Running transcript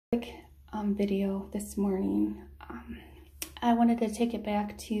Quick video this morning. I wanted to take it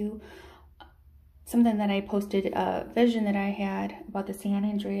back to something that I posted, a vision that I had about the San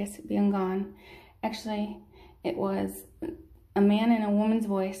Andreas being gone. Actually, it was a man and a woman's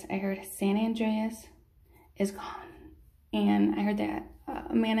voice. I heard San Andreas is gone, and I heard that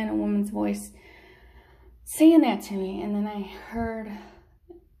a man and a woman's voice saying that to me, and then I heard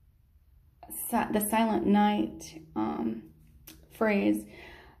the Silent Night phrase,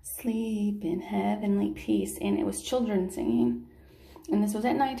 sleep in heavenly peace, and it was children singing, and this was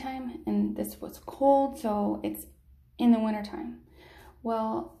at nighttime, and this was cold, so it's in the wintertime.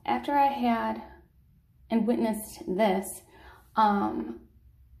 Well, after I had and witnessed this,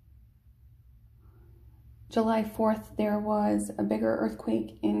 July 4th, there was a bigger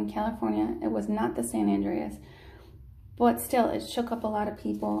earthquake in California. It was not the San Andreas, but still, it shook up a lot of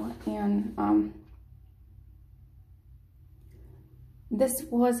people, and this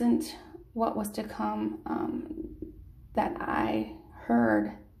wasn't what was to come that I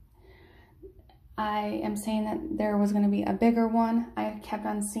heard. I am saying that there was going to be a bigger one. I kept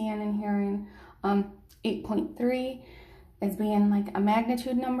on seeing and hearing 8.3 as being like a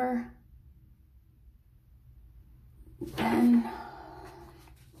magnitude number. Then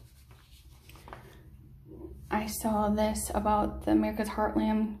I saw this about the America's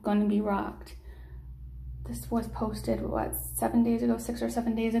Heartland going to be rocked. This was posted, what, 7 days ago, 6 or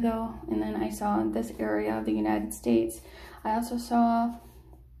 7 days ago, and then I saw this area of the United States. I also saw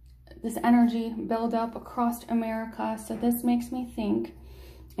this energy build up across America, so this makes me think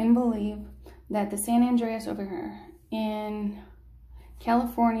and believe that the San Andreas over here in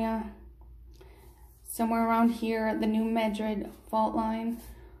California, somewhere around here, the New Madrid fault line,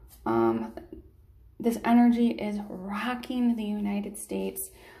 this energy is rocking the United States.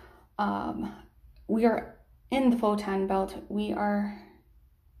 We are in the photon belt. We are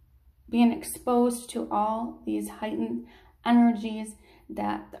being exposed to all these heightened energies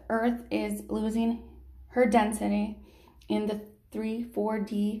that the Earth is losing her density in the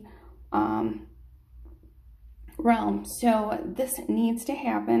 3-4D realm. So this needs to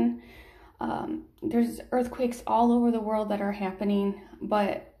happen. There's earthquakes all over the world that are happening,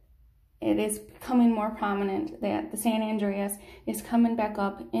 but it is becoming more prominent that the San Andreas is coming back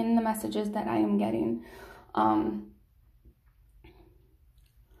up in the messages that I am getting.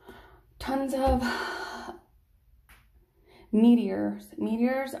 Tons of meteors.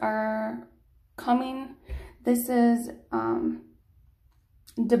 Meteors are coming. This is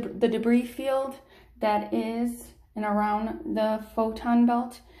the debris field that is and around the photon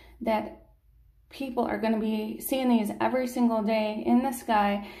belt, that people are going to be seeing these every single day in the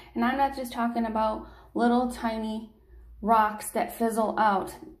sky. And I'm not just talking about little tiny rocks that fizzle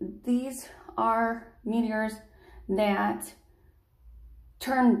out. These are meteors that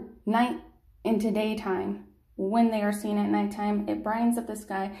turn night into daytime. When they are seen at nighttime, it brightens up the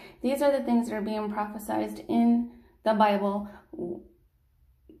sky. These are the things that are being prophesied in the Bible.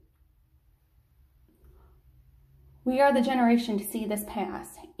 We are the generation to see this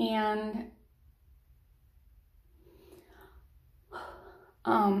pass, and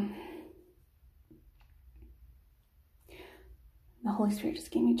the Holy Spirit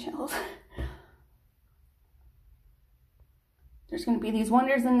just gave me chills. There's going to be these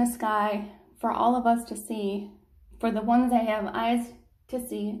wonders in the sky for all of us to see, for the ones that have eyes to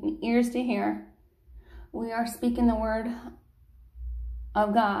see and ears to hear. We are speaking the word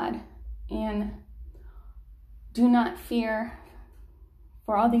of God, and do not fear,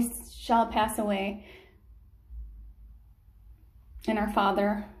 for all these shall pass away, and our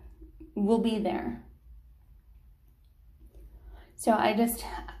Father will be there. So I just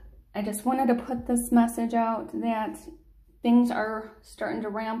wanted to put this message out that things are starting to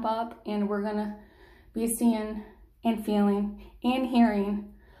ramp up, and we're gonna be seeing and feeling and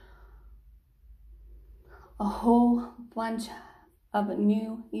hearing a whole bunch of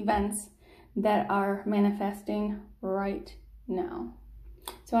new events that are manifesting right now.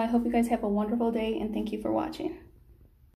 So I hope you guys have a wonderful day, and thank you for watching.